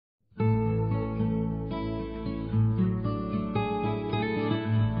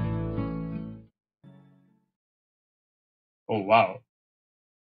Oh wow.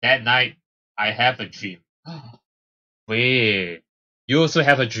 That night, I have a dream. Wait, you also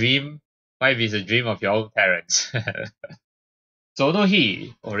have a dream? What if it's a dream of your own parents? その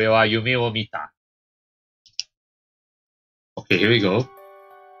日、俺は夢を見た. Okay, here we go.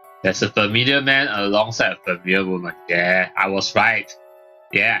 There's a familiar man alongside a familiar woman. Yeah, I was right.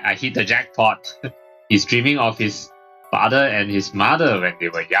 Yeah, I hit the jackpot. He's dreaming of his father and his mother when they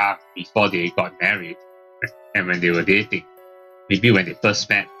were young, before they got married, and when they were dating. Maybe when they first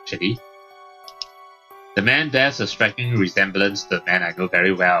met, actually. The man bears a striking resemblance to the man I know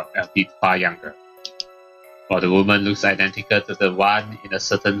very well, albeit far younger. While the woman looks identical to the one in a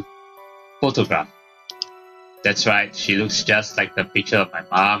certain photograph. That's right, she looks just like the picture of my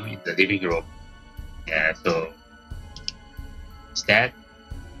mom in the living room. Yeah, so... Is that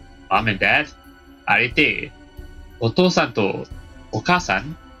mom and dad? あれってお父さんとお母さ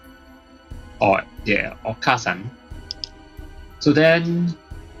ん? Or, yeah, お母さん? So then,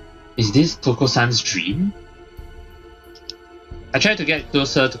 is this Touko-san's dream? I tried to get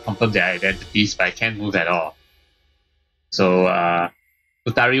closer to confirm their identities, but I can't move at all. So,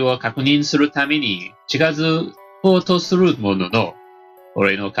 二人を確認するために近づこうとするものの、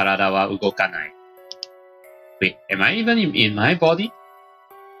俺の体は動かない。Wait, am I even in my body?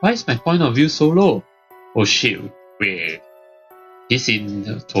 Why is my point of view so low? Oh shit, wait. This in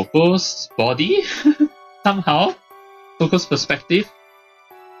Touko's body? Somehow? Touko's perspective?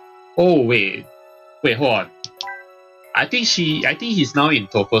 Oh wait, hold on. I think he's now in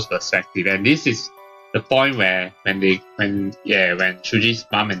Touko's perspective, and this is the point where when Shuuji's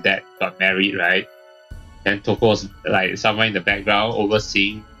mom and dad got married, right? And Touko was like somewhere in the background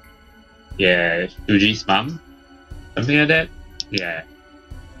overseeing, Shuuji's mom, something like that. Yeah.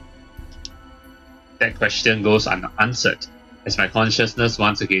 That question goes unanswered as my consciousness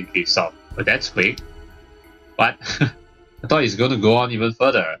once again drifts off. But that's quick. What? I thought it's going to go on even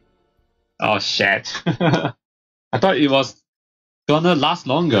further. Oh shit. I thought it was gonna last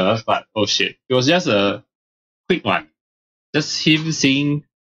longer, but oh shit. It was just a quick one. Just him seeing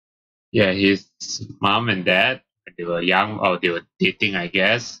his mom and dad when they were young, or they were dating, I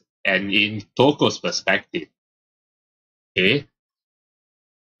guess, and in Touko's perspective. Okay.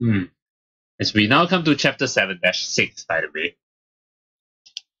 As we now come to chapter 7-6, by the way.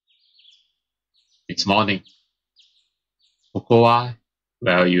 It's morning. Touko wa?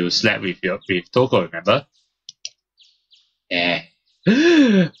 Well, you slept with Touko, remember? Yeah.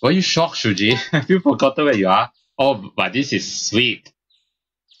 Were you shocked, Shuuji? Have you forgotten where you are? Oh, but this is sweet.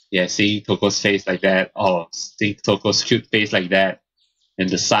 Yeah, seeing Touko's face like that. Oh, seeing Touko's cute face like that. And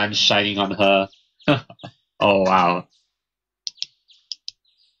the sun shining on her. Oh, wow.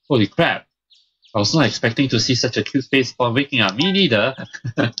 Holy crap. I was not expecting to see such a cute face upon waking up. Me neither.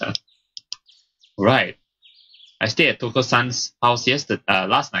 Right. I stayed at Touko-san's house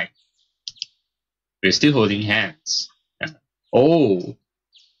last night. We're still holding hands. Oh.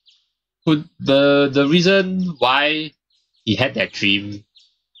 Could the reason why he had that dream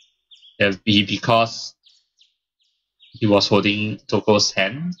be because he was holding Touko's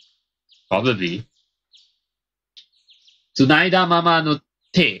hand? Probably. Tsunaida mama no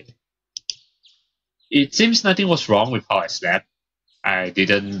te. It seems nothing was wrong with how I slept. I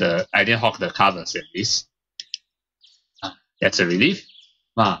didn't hog the covers at least. That's a relief.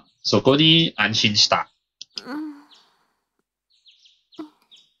 まあ、そこに安心した。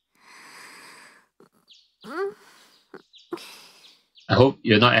I hope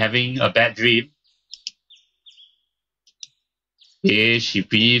you're not having a bad dream. Yeah, she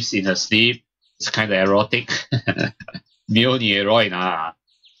breathes in her sleep. It's kind of erotic. 妙にエロいな。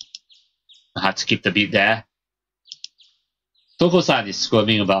I had to keep the beat there. Touko-san is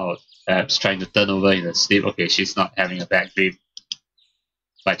squirming about, perhaps trying to turn over in her sleep. Okay, she's not having a bad dream.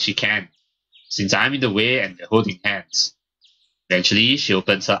 But she can, since I'm in the way and they're holding hands. Eventually, she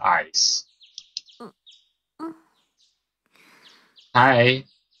opens her eyes. Hi.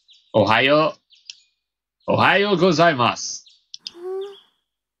 Ohayo. Ohayo gozaimasu.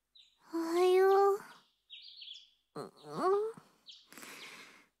 Ohayo.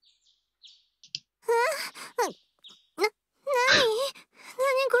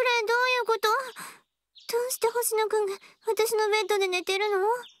 これどういうこと？どうして星野くんが私のベッドで寝てるの？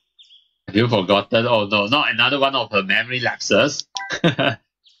 Have you forgotten? Oh no, not another one of her memory lapses.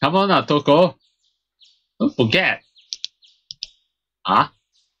 Come on now, Touko. Don't forget. Huh?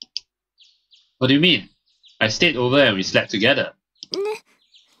 What do you mean? I stayed over and we slept together. 寝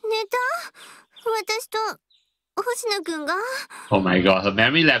た？私と星野くんが？ Oh my god, her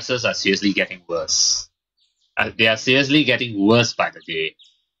memory lapses are seriously getting worse. They are seriously getting worse by the day.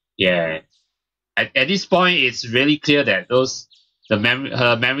 Yeah. At this point, it's really clear that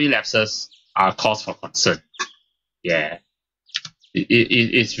her memory lapses are cause for concern. Yeah.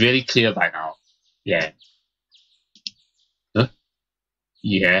 It's really clear by now. Yeah. Huh?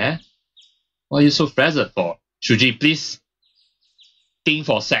 Yeah? What are you so frazzled for? Shuuji, please think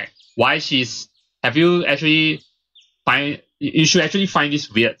for a sec. Why have you actually you should actually find this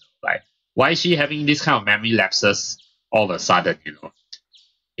weird. Like, why is she having this kind of memory lapses all of a sudden, you know?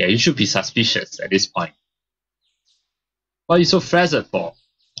 Yeah, you should be suspicious at this point. What are you so frazzled for?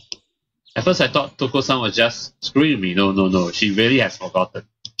 At first I thought Touko-san was just screwing me. No. She really has forgotten.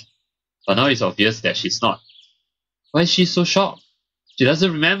 But now it's obvious that she's not. Why is she so shocked? She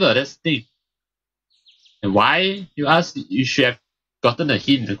doesn't remember, that's the thing. And why? You ask, you should have gotten a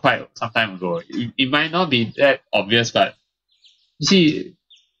hint quite some time ago. It might not be that obvious, but you see,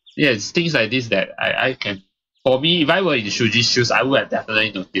 yeah, it's things like this that I can... For me, if I were in Shuuji's shoes, I would have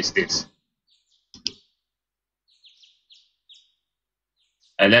definitely noticed this.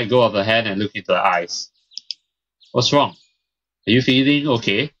 I let go of her hand and look into her eyes. What's wrong? Are you feeling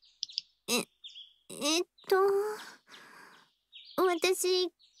okay? 私、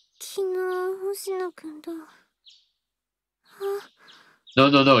昨日、星野くんと。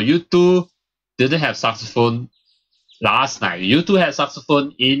No. You two didn't have saxophone last night. You two had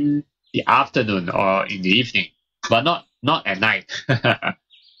saxophone in the afternoon or in the evening, but not at night.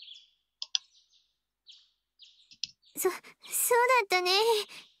 そうだったね。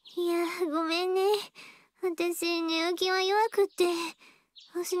いや、ごめんね。私、寝起きは弱くって、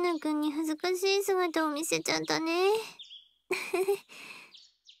星野くんに恥ずかしい姿を見せちゃったね。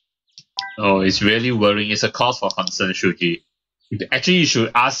Oh, it's really worrying. It's a cause for concern, Shuuji. Actually, you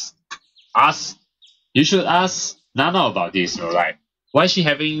should ask Nana about this, you know, like, why is she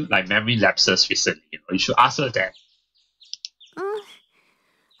having like memory lapses recently? You know, you should ask her that.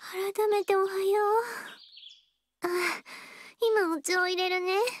 改めておはよう。あ、今お茶を入れる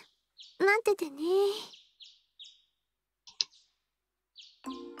ね。待っててね。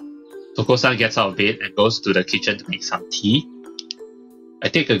Touko-san gets out of bed and goes to the kitchen to make some tea. I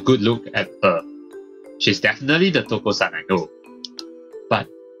take a good look at her. She's definitely the Touko-san I know. But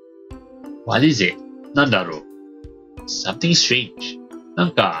what is it? なんだろう? Something strange. な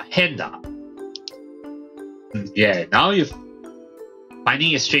んか変だ. Yeah, now you're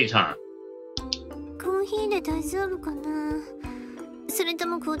finding it strange, huh? コーヒーで大丈夫かな？それと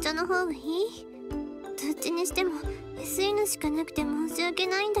も紅茶の方がいい？どっちにしても安いのしかなくて申し訳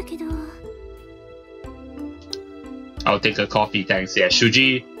ないんだけど。I'll take a coffee, thanks. Yeah,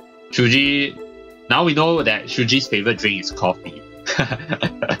 Shuuji. Now we know that Shuuji's favorite drink is coffee.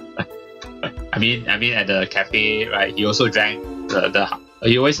 I mean, at the cafe, right? He also drank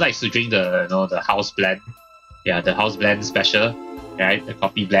he always likes to drink the house blend. Yeah, the house blend special, right? The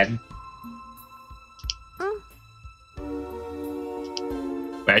coffee blend.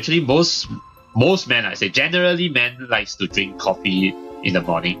 But actually, most men, I say generally, men likes to drink coffee in the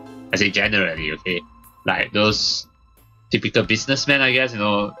morning. I say generally, okay? Like those typical businessmen, I guess, you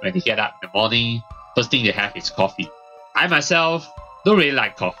know, when they get up in the morning, first thing they have is coffee. I myself don't really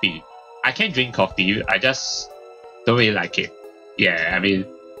like coffee. I can drink coffee, I just don't really like it. Yeah, I mean,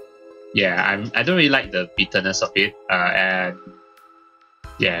 yeah, I don't really like the bitterness of it, and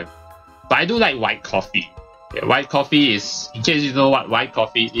yeah, but I do like white coffee. Yeah, white coffee is, in case you know what white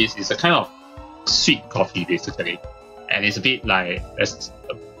coffee is, it's a kind of sweet coffee basically, and it's a bit like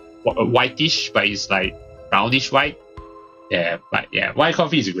whitish, but it's like brownish white. Yeah, but yeah, white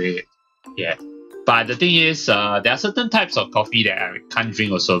coffee is great. Yeah, but the thing is, there are certain types of coffee that I can't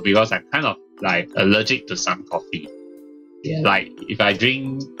drink also because I'm kind of like allergic to some coffee. Yeah, like if I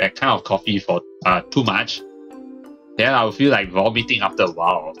drink that kind of coffee for too much, then I'll feel like vomiting after a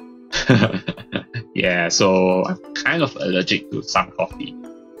while. Yeah, so I'm kind of allergic to some coffee.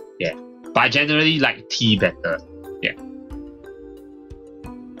 Yeah, but I generally like tea better. Yeah.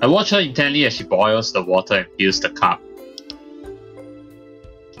 I watch her intently as she boils the water and fills the cup.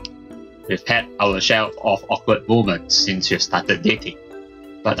 We've had our share of awkward moments since we've started dating,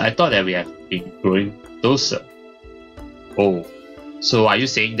 but I thought that we have been growing closer. Oh, so are you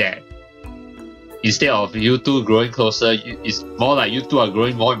saying that instead of you two growing closer, it's more like you two are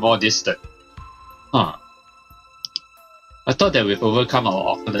growing more and more distant? Huh. I thought that we've overcome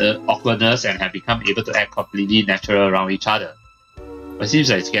our awkwardness and have become able to act completely natural around each other. But it seems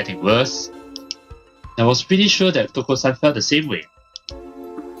like it's getting worse. I was pretty sure that Touko-san felt the same way.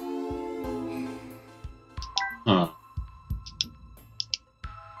 Huh.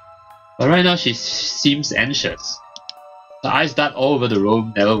 But right now she seems anxious. Her eyes dart all over the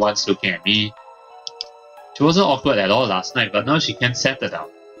room, never once looking at me. She wasn't awkward at all last night, but now she can't settle down.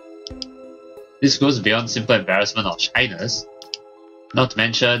 This goes beyond simple embarrassment or shyness. Not to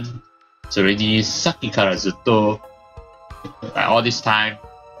mention, it's already さっきからずっと all this time.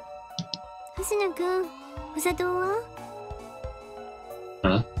 星野くん、お砂糖は？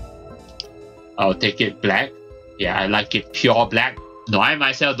 Huh? I'll take it black. Yeah, I like it pure black. No, I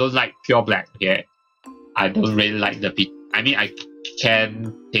myself don't like pure black. Yeah, I don't really like the bitter. I mean, I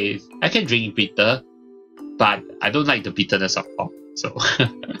can drink bitter, but I don't like the bitterness of coffee. So,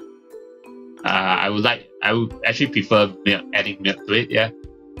 I would actually prefer milk, adding milk to it. Yeah,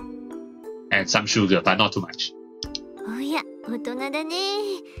 and some sugar, but not too much. おや、大人だね。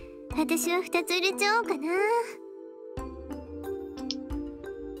私は2つ入れちゃおうかな。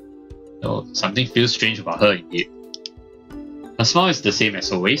No, something feels strange about her indeed. Her smile is the same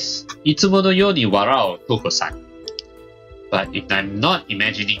as always. いつものように笑うTouko-san. But if I'm not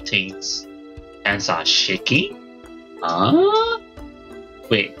imagining things, hands are shaking?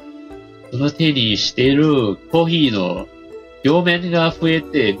 Wait. その手にしているコーヒーの表面が増え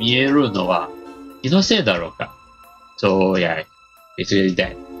て見えるのは気のせいだろうか? So yeah, it's really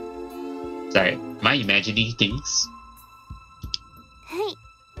that. It's like, am I imagining things? はい、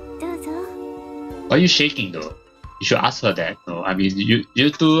どうぞ。Why are you shaking though? You should ask her that. No, I mean you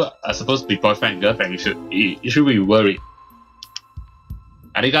two are supposed to be boyfriend and girlfriend. You should be worried.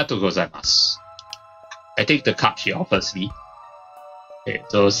 Arigatou gozaimasu. I take the cup she offers me. Okay,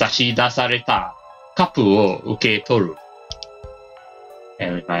 so 差し出されたカップを受け取る.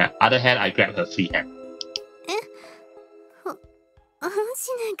 And with my other hand, I grab her free hand. 星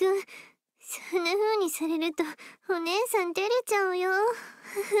野くん、そんな風にされるとお姉さん照れちゃうよ。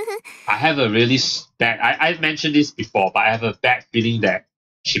I have a really bad. I mentioned this before, but I have a bad feeling that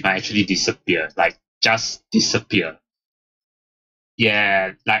she might actually disappear. Like just disappear.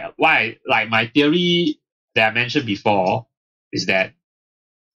 Yeah, like why? Like my theory that I mentioned before is that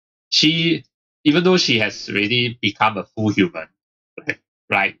she, even though she has already become a full human,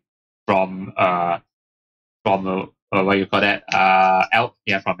 right? From what you call that? Elf.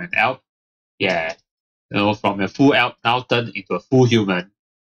 Yeah, from an elf. Yeah, you know, from a full elf now turned into a full human.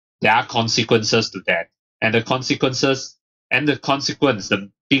 There are consequences to that, and the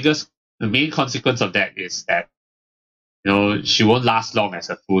main consequence of that is that, you know, she won't last long as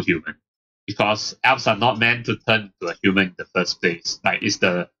a full human, because elves are not meant to turn into a human in the first place. Like, it's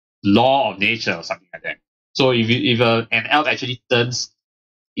the law of nature or something like that. So if an elf actually turns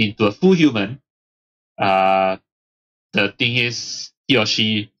into a full human, the thing is, he or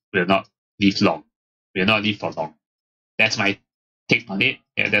she will not live long. Will not live for long. That's my take on it.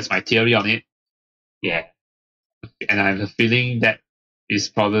 Yeah, that's my theory on it. Yeah. And I have a feeling that is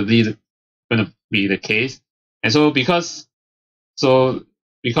probably going to be the case. And so because of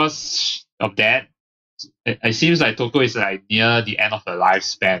that, it seems like Touko is like near the end of her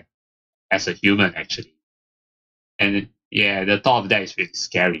lifespan as a human, actually. And yeah, the thought of that is really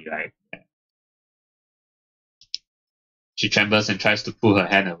scary, right? Yeah. She trembles and tries to pull her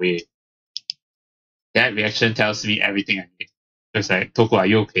hand away. That reaction tells me everything I need. It's like, Touko, are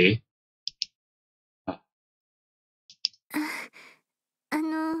you okay?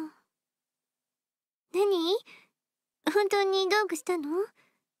 何？本当にどうかしたの？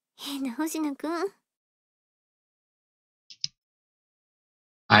変な星野くん。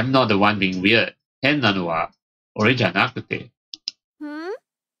I'm not the one being weird. 変なのは俺じゃなくて。ん？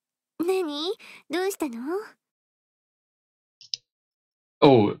何？どうしたの？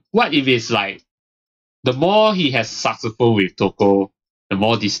 Oh, what if it's like, the more he has successful with Touko, the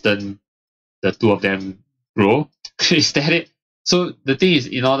more distant the two of them grow? Is that it? So the thing is,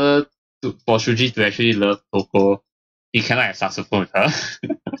 in order for Shuuji to actually love Touko, he cannot have saxophone with her.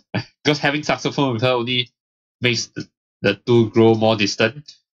 Because having saxophone with her only makes the two grow more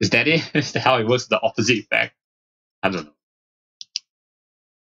distant. Is that it? Is that how it works? The opposite effect? I don't know.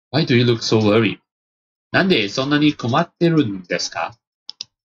 Why do you look so worried? なんでそんなに困ってるんですか?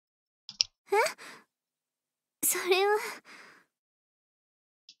 それは。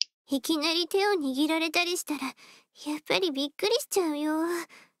いきなり手を握られたりしたら、やっぱりびっくりしちゃうよ。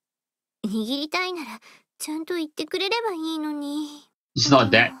握りたいなら、ちゃんと言ってくれればいいのに。It's not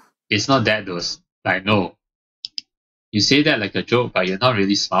that though. Like, no. You say that like a joke, but you're not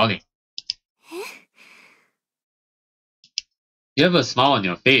really smiling. You have a smile on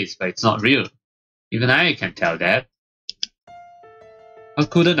your face, but it's not real. Even I can tell that. How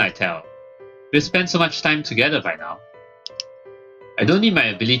couldn't I tell? We've spent so much time together by now. I don't need my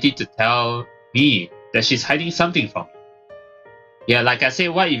ability to tell me that she's hiding something from me. Yeah, like I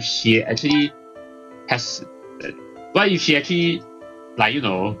said, what if she actually, like, you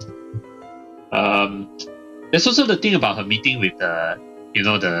know, there's also the thing about her meeting with the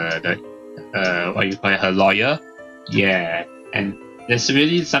what you call it, her lawyer. Yeah, and there's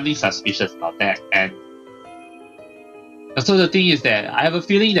really something suspicious about that. And so the thing is that I have a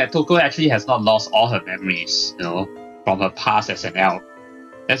feeling that Touko actually has not lost all her memories, from her past as an elf.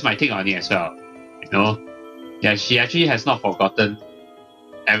 That's my take on it as well. Yeah, she actually has not forgotten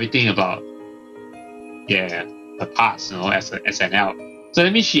everything about her past, as an elf. So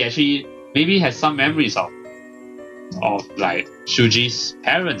that means she actually maybe has some memories of like Shuuji's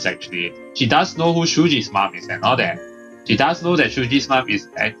parents. Actually, she does know who Shuuji's mom is and all that. She does know that Shuuji's mom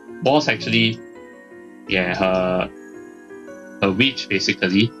was actually her witch,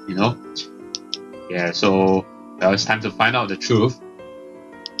 basically. Yeah. So it's time to find out the truth.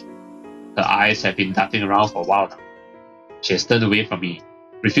 Her eyes have been darting around for a while now. She has turned away from me,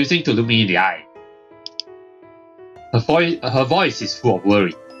 refusing to look me in the eye. Her voice is full of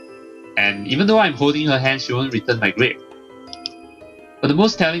worry, and even though I'm holding her hand, she won't return my grip. But the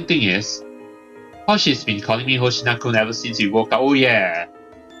most telling thing is how she's been calling me Hoshina-kun ever since we woke up. Oh yeah,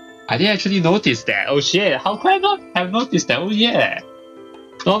 I didn't actually notice that. Oh shit, how could I not have noticed that? Oh yeah.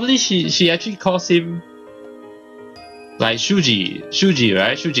 Normally she actually calls him like Shuuji,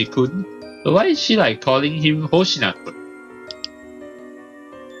 right? Shuuji-kun. So why is she like calling him Hoshina-kun?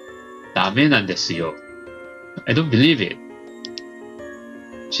 Dame nan desu yo. I don't believe it.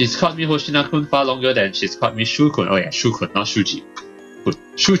 She's called me Hoshina-kun far longer than she's called me Shu-kun. Oh yeah, Shu-kun, not Shuuji.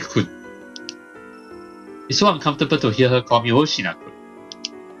 Shu-kun. It's so uncomfortable to hear her call me Hoshina-kun.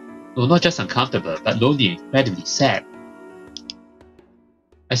 No, not just uncomfortable, but lonely and incredibly sad.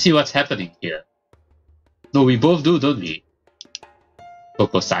 I see what's happening here. No, we both do, don't we?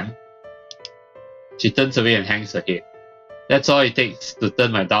 Touko-san. She turns away and hangs her head. That's all it takes to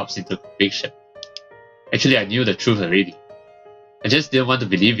turn my doubts into conviction. Actually, I knew the truth already. I just didn't want to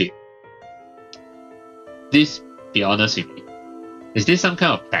believe it. Please be honest with me. Is this some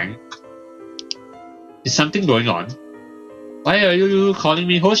kind of prank? Is something going on? Why are you calling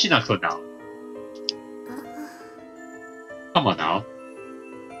me Hoshina-kun now? Come on now.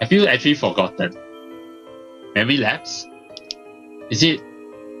 Have you actually forgotten? Memory lapse? Is it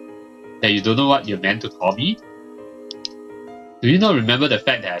that you don't know what you're meant to call me? Do you not remember the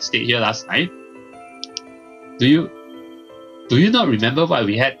fact that I stayed here last night? Do you not remember what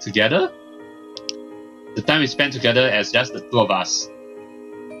we had together? The time we spent together as just the two of us.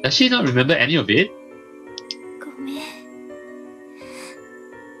 Does she not remember any of it?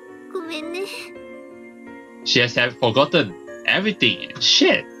 She has forgotten everything.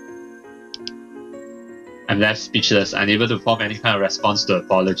 Shit. I'm left speechless, unable to form any kind of response to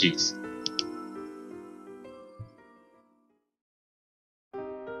apologies.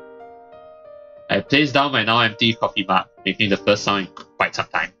 I placed down my now empty coffee mug, making the first sound in quite some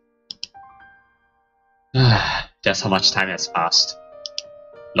time. Just how much time has passed.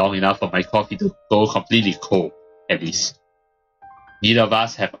 Long enough for my coffee to go completely cold, at least. Neither of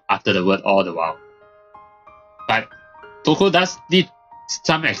us have uttered a word all the while. But Touko does need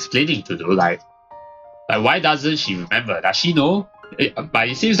some explaining to do, like why doesn't she remember? Does she know? But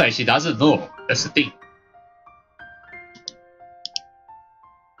it seems like she doesn't know. That's the thing.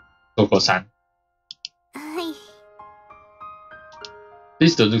 Touko-san.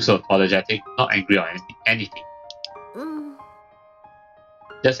 Please don't look so apologetic, not angry or anything.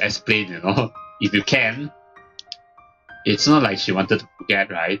 Just explain, if you can. It's not like she wanted to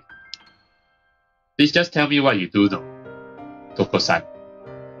forget, right? Please just tell me what you do know, Touko-san.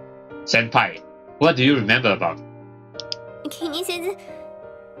 Senpai, what do you remember about? 気にせず、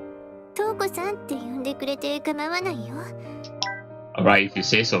トウコさんって呼んでくれて構わないよ。Alright, if you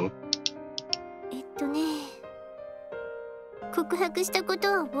say so. 告白したこと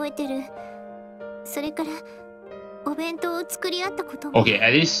は覚えてる。それからお弁当を作り合ったことも。Okay,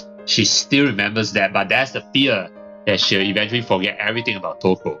 at least she still remembers that, but that's the fear that she'll eventually forget everything about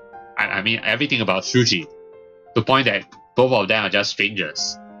Touko. I mean, everything about Shuuji. To the point that both of them are just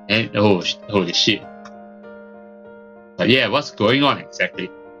strangers. And holy shit. But yeah, what's going on exactly?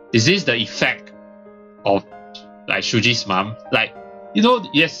 Is this the effect of like Shuuji's mom? Like,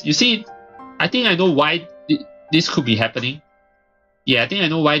 yes, you see, I think I know why this could be happening. Yeah, I think I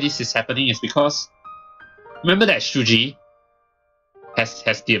know why this is happening is because remember that Shuuji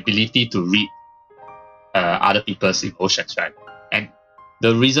has the ability to read other people's emotions, right? And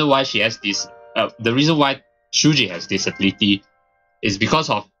the reason why she has this, the reason why Shuuji has this ability is because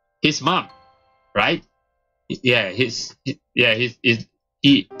of his mom, right? Yeah, he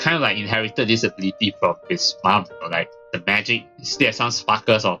kind of like inherited this ability from his mom, like the magic. There's some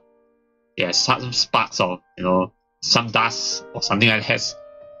sparkles of, some sparks of, some dust or something like that.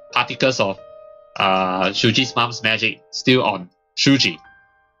 Particles of Shuuji's mom's magic still on Shuuji.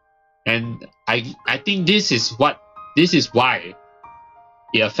 And I think this is why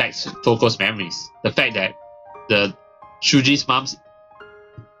it affects Touko's memories. The fact that the Shuuji's mom's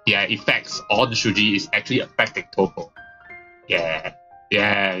effects on Shuuji is actually affecting Touko. Yeah,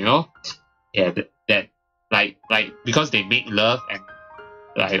 you know, that because they make love and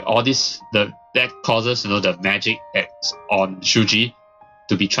like all this, that causes, you know, the magic that's on Shuuji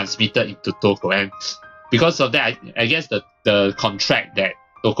to be transmitted into Touko, and because of that, I guess the contract that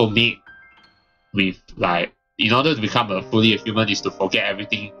Touko made with, like, in order to become fully a human is to forget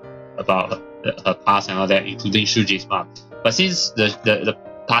everything about her past and all that, including Shuuji's mom. But since the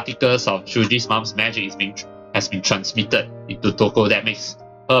particles of Shuuji's mom's magic has been transmitted into Touko, that makes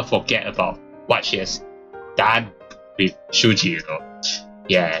her forget about what she has done with Shuuji, you know.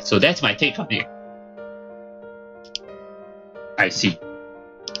 Yeah, so that's my take on it. I see.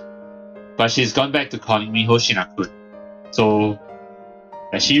 But she's gone back to calling me Hoshina-kun. So,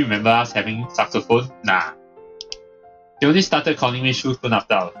 does she remember us having saxophone? Nah. She only started calling me Shu-kun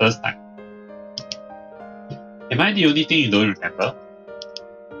after our first time. Am I the only thing you don't remember? わ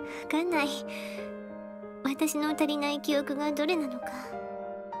かんない。私の足りない記憶がどれなのか。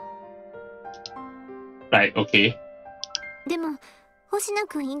Right, okay. でも、星名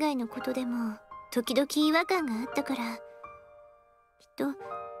くん以外のことでも時々違和感があったから、きっと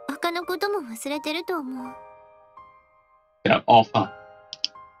他のことも忘れてると思う。Yeah, off, huh?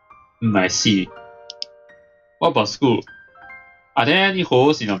 I see. What about school? Are there any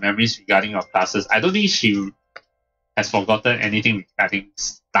holes in your memories regarding your classes? I don't think she has forgotten anything regarding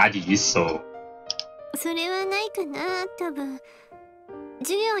studies, so... それはないかな、多分。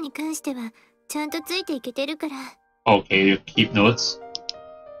授業に関してはちゃんとついていけてるから。Okay, you keep notes.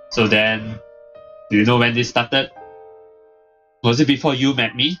 So then, do you know when this started? Was it before you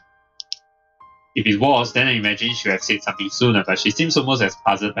met me? If it was, then I imagine she would have said something sooner, but she seems almost as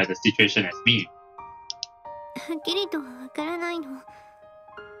puzzled by the situation as me. はっきりとはわからないの。で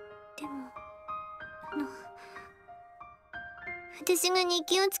も、私が日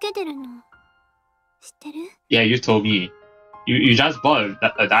記をつけてるの、知ってる？ Yeah, you told me. You just bought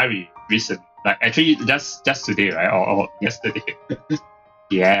a diary recently. Like, actually, just today, right? Or yesterday.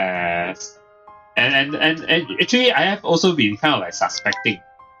 Yes. And actually, I have also been kind of like suspecting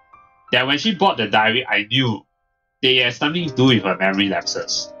that when she bought the diary, I knew they had something to do with her memory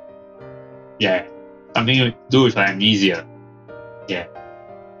lapses. Yeah. Something to do with her amnesia. Yeah.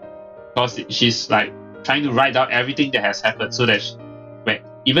 Because she's like trying to write down everything that has happened so that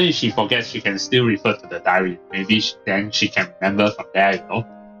even if she forgets, she can still refer to the diary. Maybe then she can remember from there, you know.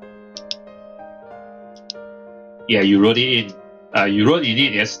 Yeah, you wrote it in. You wrote in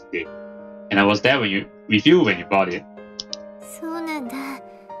it yesterday, and I was there with you when you bought it. そうなんだ。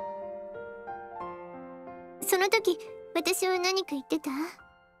その時、私は何か言ってた？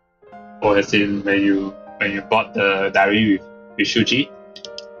 Or as in when you bought the diary with Shuuji?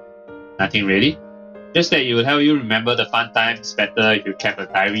 Nothing really. Just that it would help you remember the fun times better if you kept a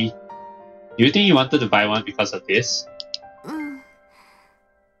diary. Do you think you wanted to buy one because of this? うん。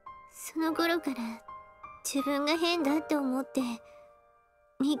その頃から自分が変だって思って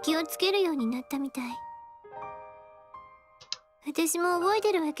日記をつけるようになったみたい。私も覚え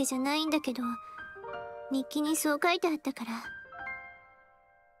てるわけじゃないんだけど、日記にそう書いてあったか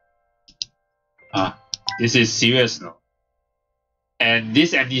ら。This is serious now. And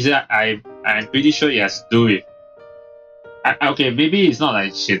this amnesia, I'm pretty sure it has to do with... okay, maybe it's not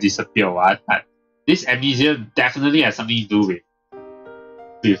like she disappeared or what, but this amnesia definitely has something to do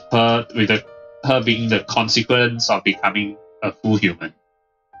with her being the consequence of becoming a full human.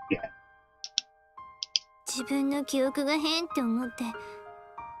 Yeah. 自分の記憶が変って思って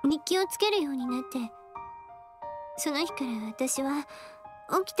日記をつけるようになって、その日から私は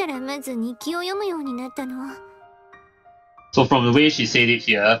起きたらまず日記を読むようになったの。So from the way she said it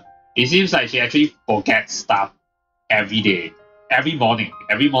here, it seems like she actually forgets stuff every day. Every morning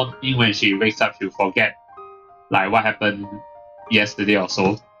when she wakes up, she'll forget like what happened yesterday or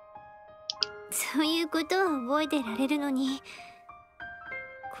so. そういうことは覚えてられるのに、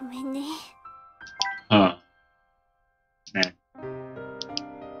ごめんね。Man.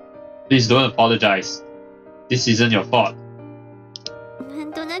 Please don't apologize. This isn't your fault. な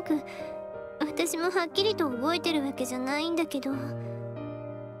んとなく私もはっきりと覚えてるわけじゃないんだけど、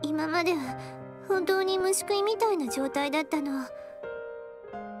今までは本当に虫食いみたいな状態だったの。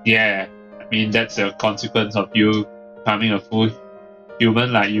Yeah, I mean that's a consequence of you becoming a full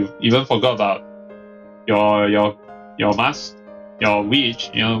human. Like you even forgot about your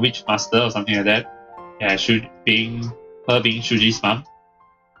witch, witch master or something like that. Yeah, being Shuuji's mom.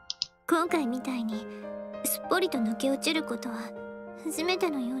 今回みたいにすっぽりと抜け落ちることは初めて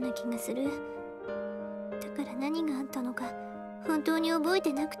のような気がする。だから何があったのか本当に覚え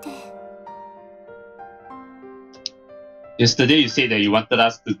てなくて。Yesterday you said that you wanted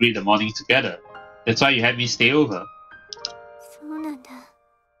us to greet the morning together. That's why you had me stay over. そうなんだ。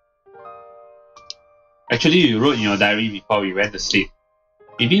Actually, you wrote in your diary before we went to sleep.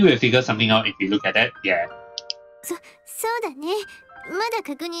 Maybe we'll figure something out if we look at that. Yeah. そうだね。まだ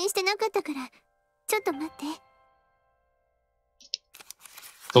確認してなかったから、ちょっと待って。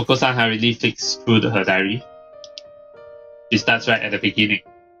Touko-san hurriedly flicks through her diary. She starts right at the beginning.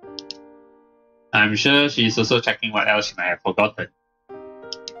 I'm sure she is also checking what else she might have forgotten.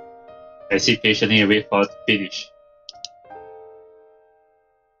 I sit patiently and wait for her to finish.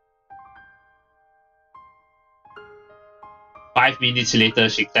 Five minutes later,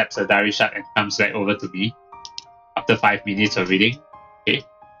 she claps her diary shut and comes back over to me. After 5 minutes of reading. Okay.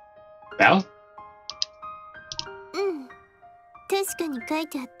 Well? うん。確かに書い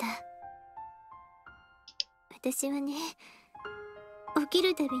てあった。私はね、起き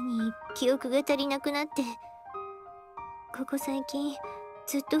るたびに記憶が足りなくなって、ここ最近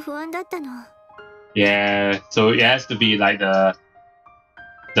ずっと不安だったの。Yeah, so it has to be like the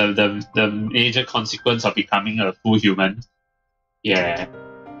major consequence of becoming a full human. Yeah.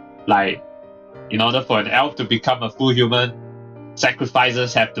 Like, in order for an elf to become a full human,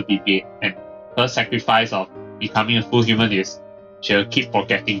 sacrifices have to be made. And her sacrifice of becoming a full human is she'll keep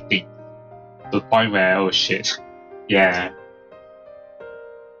forgetting things. To the point where, oh shit. Yeah.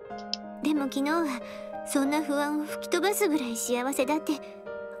 でも昨日はそんな不安を吹き飛ばすぐらい幸せだって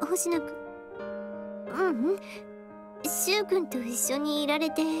星野くん、シュウくんと一緒にいら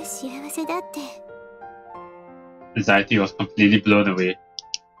れて幸せだって。Anxiety was completely blown away.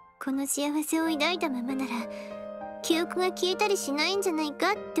 この幸せを抱いたままなら記憶が消えたりしないんじゃない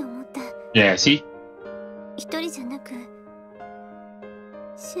かって思った。Yeah, see? 一人じゃなく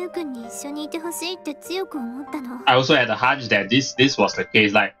シュウくんに一緒にいてほしいって強く思ったの。I also had a hunch that this was the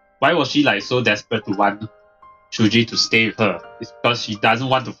case. Like, why was she like so desperate to want Shuuji to stay with her? It's because she doesn't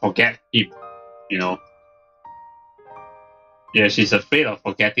want to forget him, you know? Yeah, she's afraid of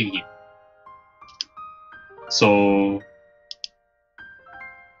forgetting him. So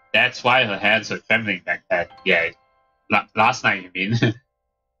that's why her hands were trembling back then. Yeah, last night, you mean?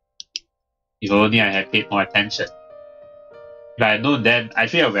 If only I had paid more attention. If I had known then, I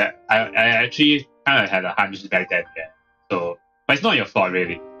actually kind of had a hunch back then. Yeah. So, but it's not your fault,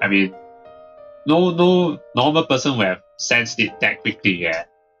 really. I mean, no normal person would have sensed it that quickly. Yeah,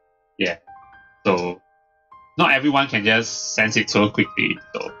 yeah. So, not everyone can just sense it so quickly.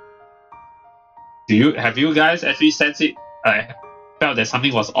 So, have you guys actually sensed it? I felt that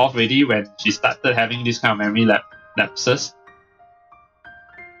something was off already when she started having this kind of memory lapses.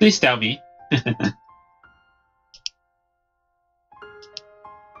 Please tell me.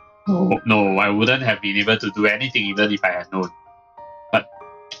 No, I wouldn't have been able to do anything even if I had known.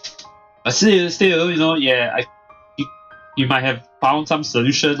 But still, you know, yeah, you might have found some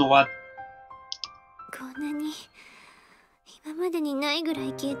solution or what. こんなに今までにないぐら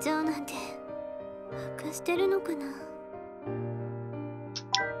い消えちゃうなんて悪化してるのかな。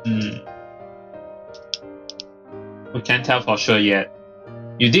We can't tell for sure yet.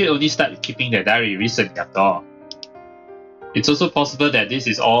 You did only start keeping the diary recently after all. It's also possible that this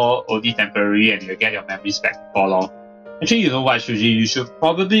is all only temporary and you'll get your memories back before long. Actually, you know what, Shuuji, you should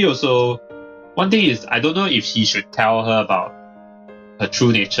probably also... One thing is, I don't know if he should tell her about her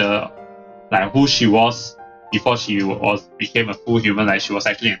true nature, like who she was before she became a full human, like she was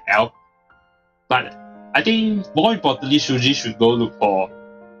actually an elf. But I think more importantly, Shuuji should go look for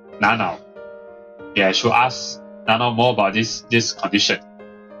Nanao. Yeah, should ask Nanao more about this condition.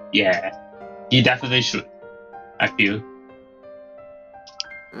 Yeah, he definitely should, I feel.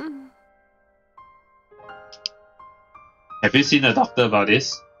 Have you seen a doctor about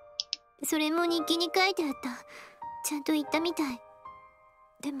this? それも日記に書いてあった。ちゃんと言ったみたい。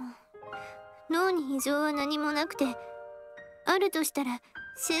でも脳に異常は何もなくて、あるとしたら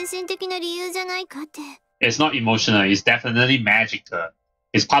精神的な理由じゃないかって。It's not emotional. It's definitely magical.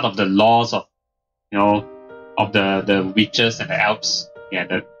 It's part of the laws of, you know, of the witches and the elves. Yeah,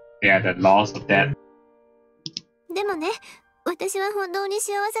 the laws of that. でもね、私は本当に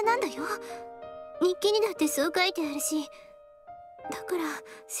幸せなんだよ。日記にだってそう書いてあるし。だから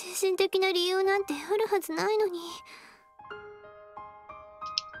精神的な理由なんてあるはずないのに。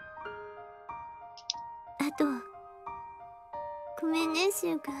あと、ごめんね、シ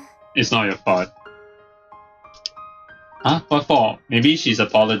ュウ君。It's not your fault. Huh? What for? Maybe she's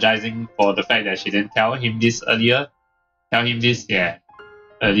apologizing for the fact that she didn't tell him this earlier. Tell him this, yeah,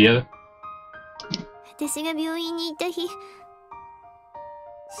 earlier. 私が病院に行った日、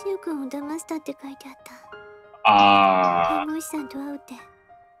シュウ君を騙したって書いてあった。Ah. 看護師さんと会うって。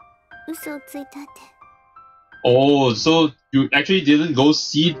嘘をついたって。Oh, so you actually didn't go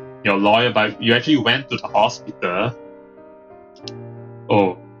see your lawyer, but you actually went to the hospital.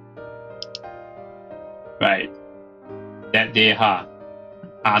 Oh. Right. That day, huh?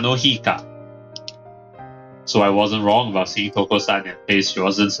 Anohika. So I wasn't wrong about seeing Touko-san in a place she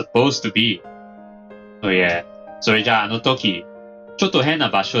wasn't supposed to be. Oh yeah. それじゃああの時、ちょっと変な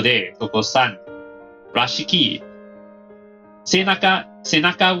場所でTouko-sanらしき背中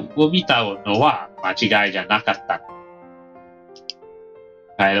を見たのは間違いじゃなかった。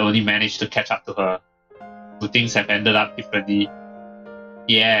I only managed to catch up to her. But things have ended up differently.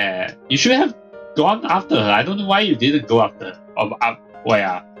 Yeah, you should have gone after her. I don't know why you didn't go after her. Oh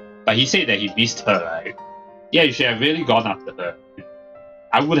yeah. But he said that he missed her, right? Yeah, you should have really gone after her.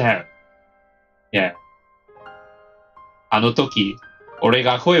 I would have. Yeah. あの時、俺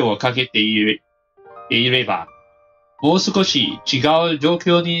が声をかけていれば、もう少し違う状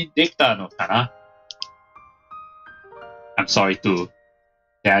況にできたのかな I'm sorry too.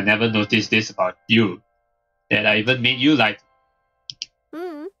 That I never noticed this about you. That I even made you like.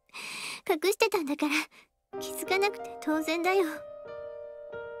 隠してたんだから気づかなくて当然だよ。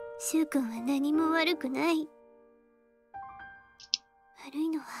シュウ君は何も悪くない。悪い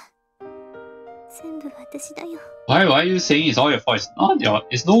のは全部私だよ。Why are you saying it's all your fault?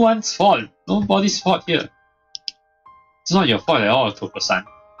 It's no one's fault. Nobody's fault here. It's not your fault at all, Touko-san.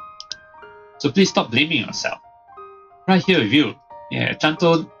 So please stop blaming yourself. Right here with you. Yeah, ちゃん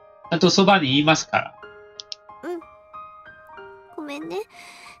とそばにいますから。ごめんね。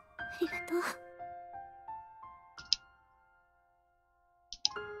ありがと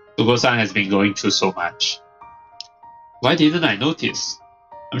う。Touko-san has been going through so much. Why didn't I notice?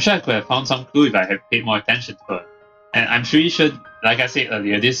 I'm sure I could have found some clue if I had paid more attention to her. And I'm sure you should, like I said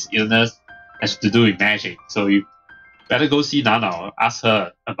earlier, this illness has to do with magic. So you better go see Nana or ask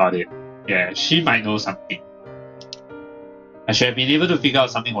her about it. Yeah, she might know something. I should have been able to figure out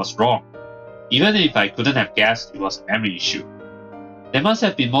something was wrong, even if I couldn't have guessed it was a memory issue. There must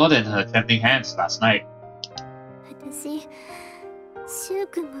have been more than her trembling hands last night. 私、シュウ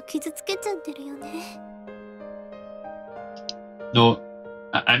君も傷つけちゃってるよね。No,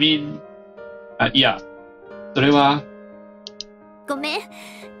 I mean, いや、それは。ごめん、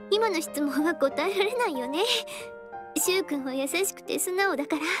今の質問は答えられないよね。シュウ君は優しくて素直だ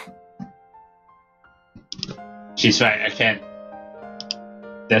から。She's right, I can't.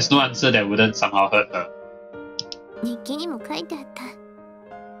 There's no answer that wouldn't somehow hurt her. 日記にも書いてあった。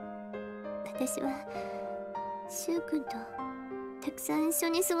私はシュウ君とたくさん一緒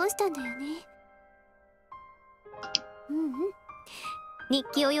に過ごしたんだよね。日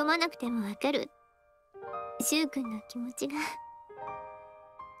記を読まなくてもわかる。シュウ君の気持ちが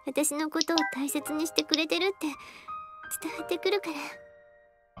私のことを大切にしてくれてるって伝わってくるか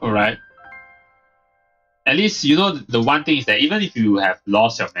ら。Alright. At least you know the one thing is that even if you have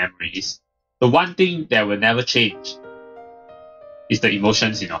lost your memories, the one thing that will never change is the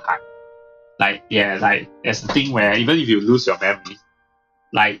emotions in your heart. Like, yeah, like there's the thing where even if you lose your memories,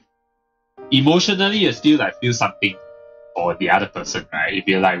 like emotionally you still like feel something for the other person, right? If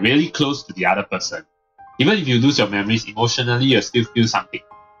you're like really close to the other person, even if you lose your memories, emotionally you still feel something,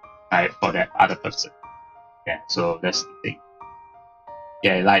 right, for that other person. Yeah, so that's the thing.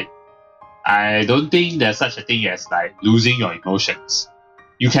 Yeah, like I don't think there's such a thing as like losing your emotions.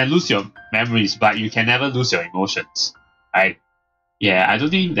 You can lose your memories, but you can never lose your emotions, right? Yeah, I don't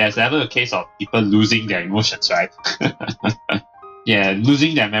think there's ever a case of people losing their emotions, right? Yeah,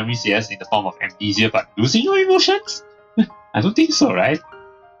 losing their memories, yes, in the form of amnesia, but losing your emotions? I don't think so, right?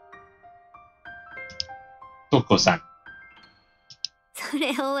 Touko-san. そ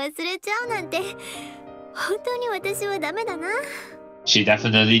れを忘れちゃうなんて、本当に私はダメだな。She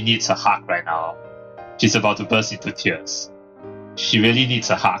definitely needs a hug right now. She's about to burst into tears. She really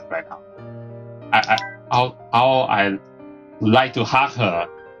needs a hug right now. I would like to hug her.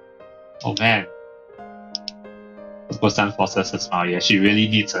 Oh man. Touko-san forces a smile. Yeah, she really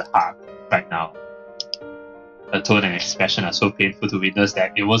needs a hug right now. Her tone and expression are so painful to witness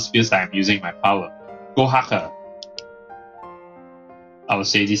that it almost feels like I'm using my power. Go hug her. I will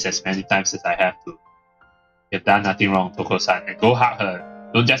say this as many times as I have to. You've done nothing wrong, Touko-san, and go hug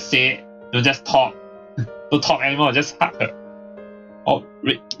her. Don't just say it. Don't just talk. Don't talk anymore, just hug her. Oh,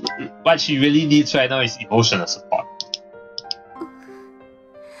 what she really needs right now is emotional support.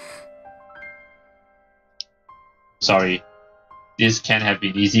 Sorry. This can't have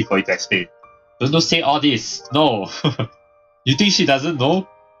been easy for you to explain. Don't say all this. No. You think she doesn't know?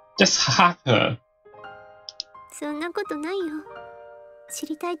 Just hug her. そんなことないよ。知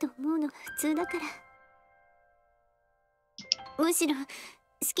りたいと思うのが普通だから。むしろ好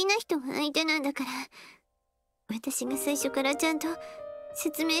きな人が相手なんだから、私が最初からちゃんと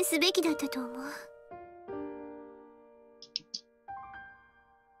説明すべきだったと思う。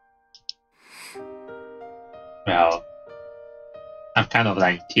Well, I'm kind of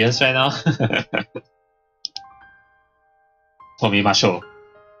like in tears right now. 止めましょう。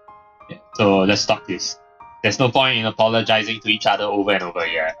So let's stop this. There's no point in apologizing to each other over and over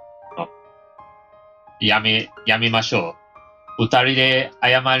here. No. やめましょう。二人で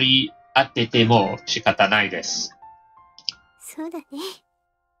謝り合ってても仕方ないです。そうだね。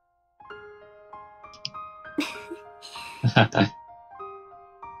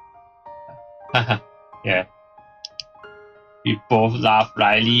Yeah. We both laugh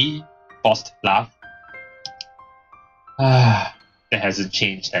lightly, forced laugh. That hasn't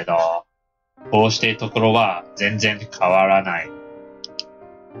changed at all. こうしてところは全然変わらない。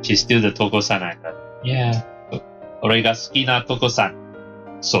She's still the Toukoさんなんだ。Yeah. 俺が好きなToukoさん。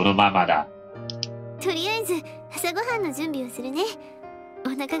そのままだ。とりあえず朝ごはんの準備をするね。お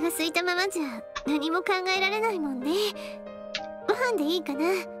腹が空いたままじゃ何も考えられないもんね。ご飯でいいかな。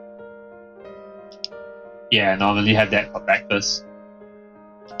Yeah, I normally have that for breakfast.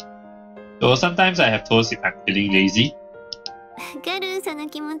 Though sometimes I have toast if I'm feeling lazy. わかる、その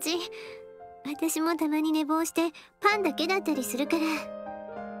気持ち。私もたまに寝坊してパンだけだったりするから。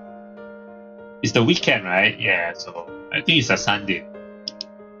It's the weekend, right? Yeah, so I think it's a Sunday.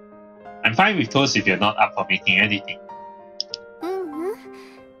 I'm fine with toast if you're not up for making anything.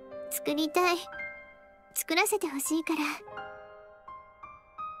 作りたい。作らせてほしいから。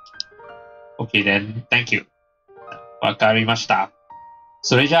Okay then, thank you. わかりました。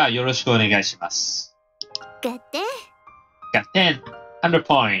それじゃあよろしくお願いします。ガッテン。Got 10, 100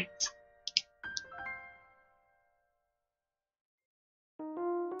 points.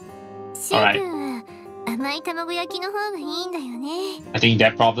 シュウ君は甘い卵焼きの方がいいんだよね。I think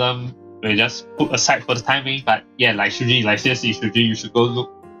that problem we'll just put aside for the time being. But yeah, like Shuuji, like seriously, Shuuji, you should go look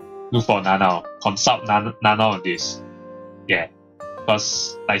for Nana, consult Nana on this. Yeah,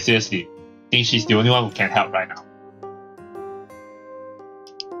 because like seriously, I think she's the only one who can help right now.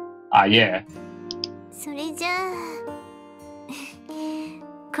 Yeah. それじゃあ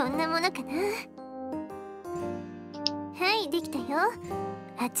こんなものかな。はい、できたよ。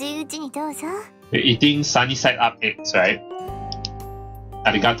熱いうちにどうぞ。We're eating sunny side up eggs, right?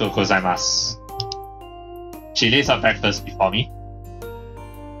 Arigatou gozaimasu. She lays out breakfast before me.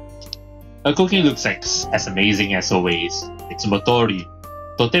 Her cooking looks as amazing as always. いつも通り、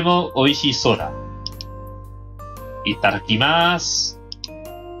とても美味しそうだ。いただきます。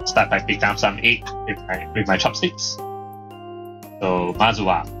Start by picking up some egg with my chopsticks. So, まず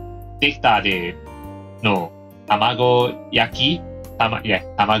は、できたでの卵焼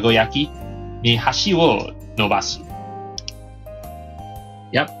きに箸を伸ばす。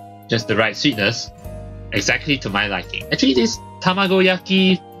Yep, just the right sweetness. Exactly to my liking. Actually, this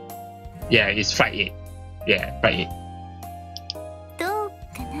tamagoyaki, yeah, it's fried egg. Yeah, fried egg. どう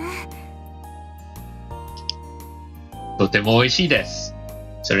かな。とても美味しいです。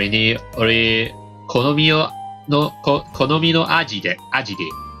それに、俺、好みの味で。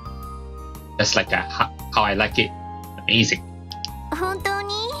That's like how I like it. Amazing. 本当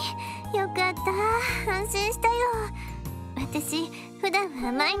によかった。安心したよ。私、普段は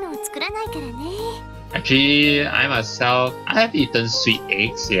甘いのを作らないからね。Actually, I myself, I have eaten sweet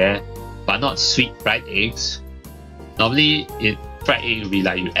eggs, yeah, but not sweet fried eggs. Normally, fried egg would be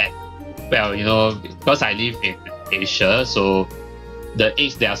like you add. Well, you know, because I live in Asia, so the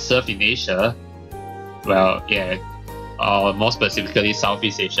eggs that are served in Asia, well, yeah, or more specifically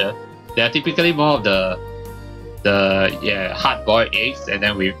Southeast Asia, they are typically more of the hard-boiled eggs, and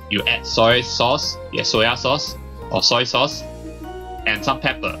then you add soya sauce or soy sauce, and some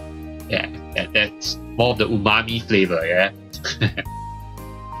pepper. Yeah, that's more of the umami flavor. Yeah,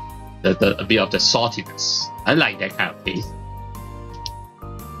 a bit of the saltiness. I like that kind of taste.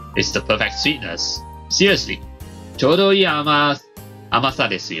 It's the perfect sweetness. Seriously, ちょうどいい甘さ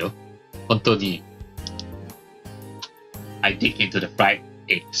ですよ。本当に。I dig into the fried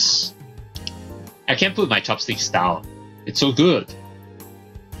eggs. I can't put my chopsticks down. It's so good.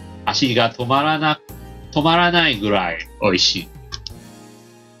 足が止まらないぐらい美味しい。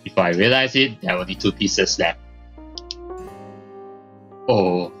Before I realize it, there are only 2 pieces left.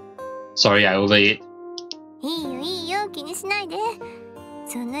 Oh, sorry, I overate. いいよいいよ、気にしないで。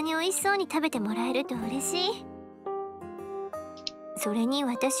そんなに美味しそうに食べてもらえると嬉しい。それに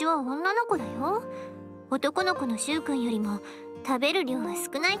私は女の子だよ。男の子のシュウ君よりも食べる量は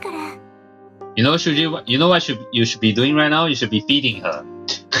少ないから。You know, Shuji, you know what you should be doing right now? You should be feeding her.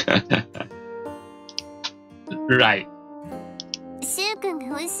 Right. シュウ君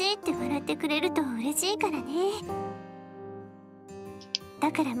が美味しいって笑ってくれると嬉しいからね。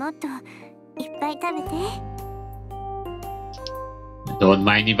だからもっといっぱい食べて。Don't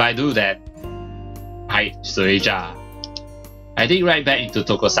mind if I do that. Hi, Sueja. I dig right back into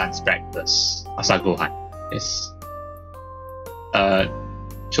Touko-san's breakfast. Asagohan. Yes.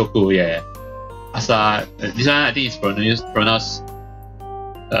 Choku, yeah. Asa. This one I think is pronounced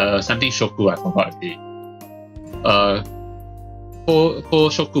something shoku. I forgot the.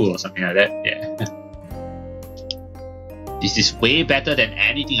 Shoku or something like that. Yeah. This is way better than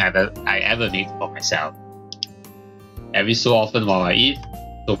anything I ever made for myself. Every so often while I eat,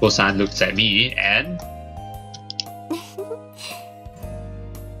 Touko-san looks at me and...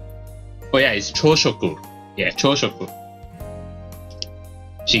 Oh yeah, it's Choshoku. Yeah, Choshoku.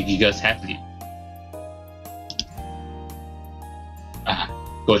 She giggles happily.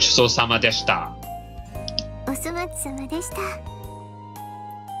 Gochusou-sama deshita. お粗末様でした。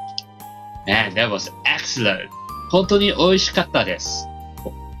Man, that was excellent. 本当に美味しかったです。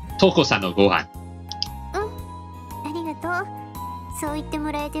Touko-さんのご飯。ありがとう。そう言って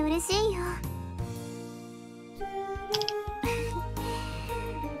もらえて嬉しいよ。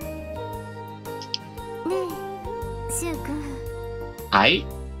ねえ、シュウ君。はい、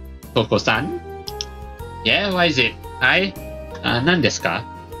Toukoさん。Yeah, what is it? はい。何ですか？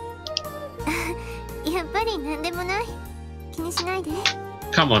やっぱり何でもない。気にしないで。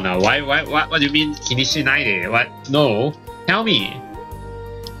Come on now, what do you mean 気にしないで? What? No, tell me.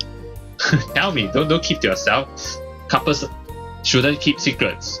 Tell me, don't keep to yourself. Couples shouldn't keep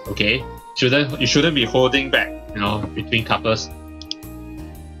secrets, okay? You shouldn't be holding back, you know, between couples.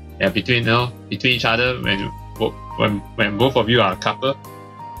 Yeah, between each other when both of you are a couple.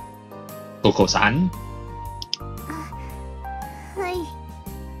 Touko-san. はい。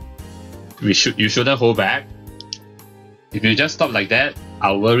You shouldn't hold back. If you just stop like that,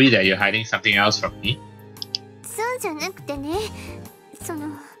 I'll worry that you're hiding something else from me. そうじゃなくてね、今日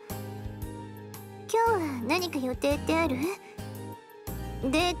は何か予定ってある？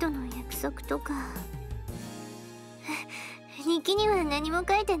デートの約束とか。日記には何も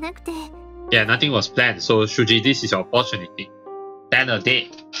書いてなくて。Yeah, nothing was planned, so Shuji, this is your opportunity. Plan a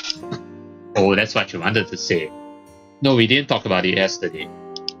date. Oh, that's what you wanted to say. No, we didn't talk about it yesterday.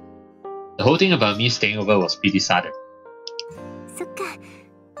 The whole thing about me staying over was pretty sudden. そっか。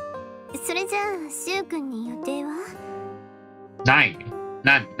それじゃあ、シュウ君に予定は？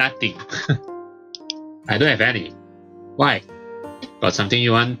 Nothing. I don't have any. Why? Got something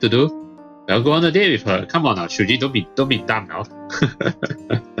you want to do? Well, go on a date with her. Come on now, Shuji, don't be dumb now.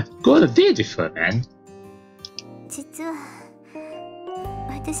 Go on a date with her, man. 実は、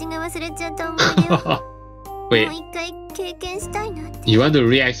私が忘れちゃった思い出を Wait, もう一回経験したいなって。you want to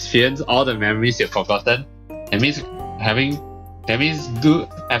re-experience all the memories you've forgotten? That means do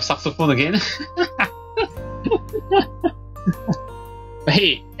have saxophone again?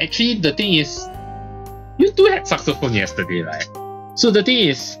 Hey, actually the thing is, you too had saxophone yesterday, right? So the thing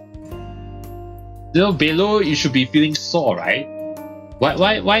is, you know, below you should be feeling sore, right?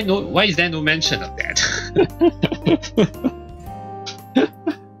 Why is there no mention of that?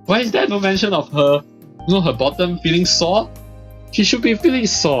 Why is there no mention of her, you know, her bottom feeling sore? She should be feeling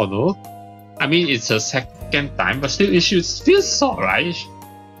sore, no? I mean, it's her second time, but still, it should feel sore, right?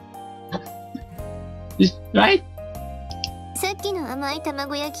 Right? さっきの甘い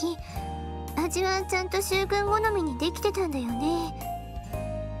卵焼き、味はちゃんとシュウ君好みにできてたんだよね。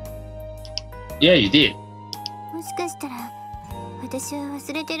Yeah, you did. もしかしたら、私は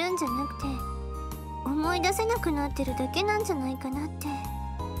忘れてるんじゃなくて、思い出せなくなってるだけなんじゃないかなって。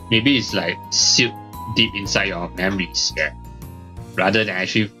Maybe it's like sealed deep inside your memories, yeah. Rather than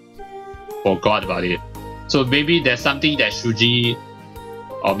actually forgot about it. So maybe there's something that Shuji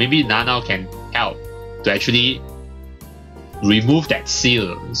or maybe Nanao can help to actually remove that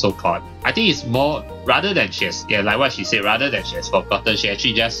seal, so-called. I think it's more, rather than she has, yeah, like what she said, rather than she has forgotten, she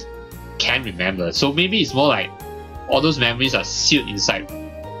actually just can't remember. So maybe it's more like all those memories are sealed inside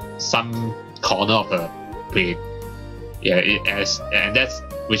some corner of her brain. Yeah, and that's,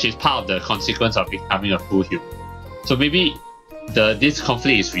 which is part of the consequence of becoming a full human. So maybe this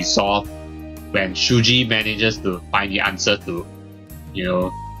conflict is resolved when Shuji manages to find the answer to, you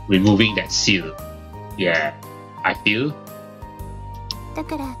know, removing that seal. Yeah, I feel. だ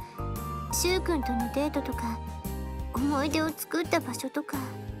から、シュウ君とのデートとか、思い出を作った場所とか、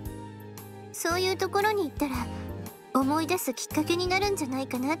そういうところに行ったら、思い出すきっかけになるんじゃない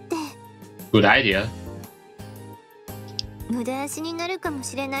かなって。Good idea. 無駄足になるかも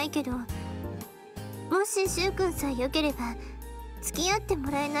しれないけど、もしシュウ君さえ良ければ付き合っても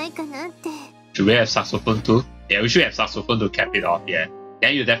らえないかなって。 Should we have saxophone too? Yeah, we should have saxophone to cap it off. Yeah,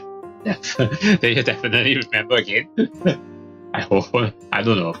 then you then you definitely remember again. I hope. I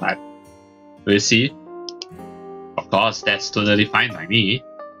don't know, but we'll see. Of course, that's totally fine by me.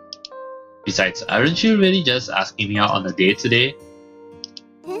 Besides, aren't you really just asking me out on a date today?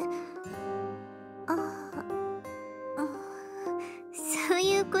 そう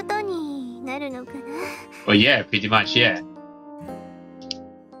いうことになるのかな。 Oh yeah, pretty much, yeah.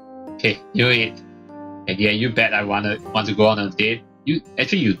 Okay, you it. And yeah, you bet I want to go on a date. You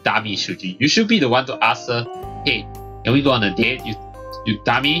dummy, Shuuji. You should be the one to ask her, hey, can we go on a date? You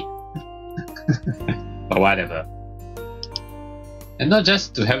dummy. But whatever. And not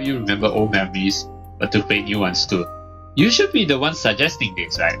just to help you remember old memories, but to create new ones too. You should be the one suggesting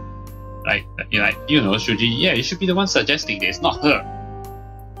this, right? Like, Shuuji, yeah, you should be the one suggesting this, not her.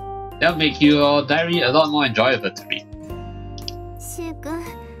 That'll make your diary a lot more enjoyable to read. シュウ君、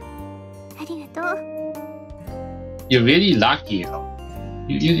ありがとう。 You're really lucky, you know.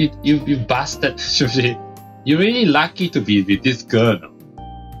 You bastard, Shuuji. You're really lucky to be with this girl,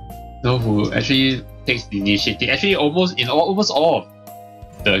 no, who actually takes the initiative. Actually, almost all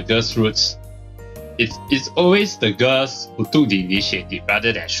of the girls' roots, it's always the girls who took the initiative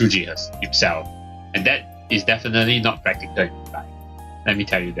rather than Shuuji himself, and that is definitely not practical in life. Let me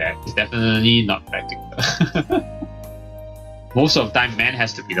tell you that it's definitely not practical. Most of the time, man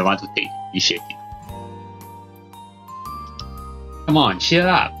has to be the one to take the initiative. Come on, cheer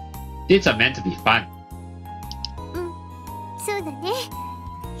up. Dates are meant to be fun. そうだね。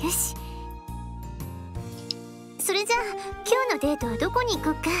よし。それじゃあ今日のデートはどこに行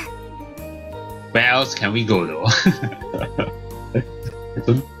こうか。 Where else can we go though?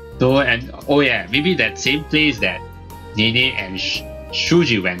 And oh yeah, maybe that same place that Nene and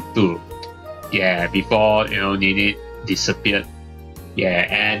Shuuji went to. Yeah, before Nene disappeared. Yeah,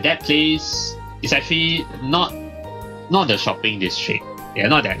 and that place is actually not the shopping district. Yeah,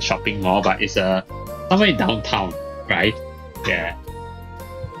 not that shopping mall, but it's somewhere in downtown, right? Yeah.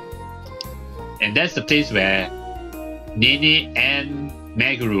 And that's the place where Nene and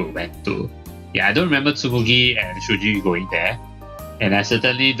Meguru went to. Yeah, I don't remember Tsumugi and Shuuji going there. And I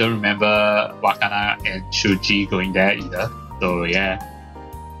certainly don't remember Wakana and Shuuji going there either. So yeah.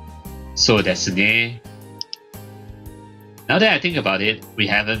 So that's Ne. Now that I think about it, we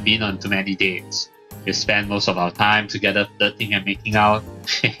haven't been on too many dates. We spent most of our time together flirting and making out.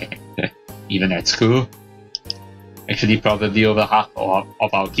 Even at school. Actually, probably over half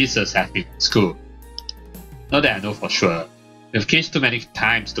of our kisses have been at school. Not that I know for sure. We've kissed too many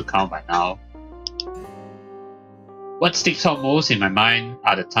times to count by now. What sticks out most in my mind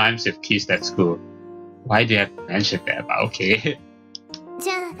are the times we've kissed at school. Why do you have to mention that? But okay.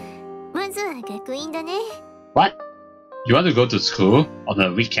 じゃあまずは学院だね。 What? You want to go to school on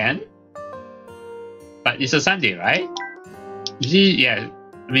a weekend? But it's a Sunday, right? Usually, yeah.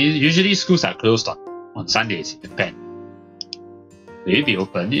 I mean, usually schools are closed on Sundays in Japan. Will it be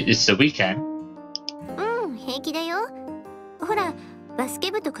open? It's the weekend. 平気だよ。ほら、バス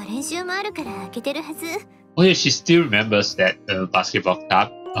ケ部とか練習もあるから開けてるはず。 Oh yeah, she still remembers that basketball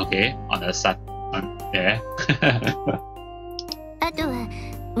club. Okay, on a there. あとは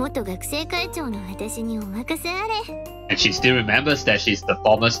元学生会長の私にお任せあれ。 And she still remembers that she's the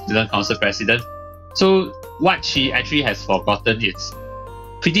former student council president. So what she actually has forgotten is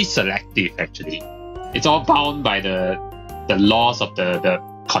pretty selective actually. It's all bound by the laws of the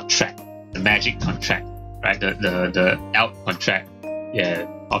contract, the magic contract, right? The elk contract, yeah,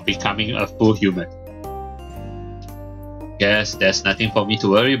 of becoming a full human. Guess there's nothing for me to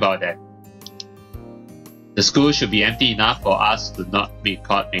worry about that. The school should be empty enough for us to not be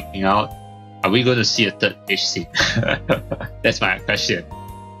caught making out. Are we going to see a third page scene? That's my question.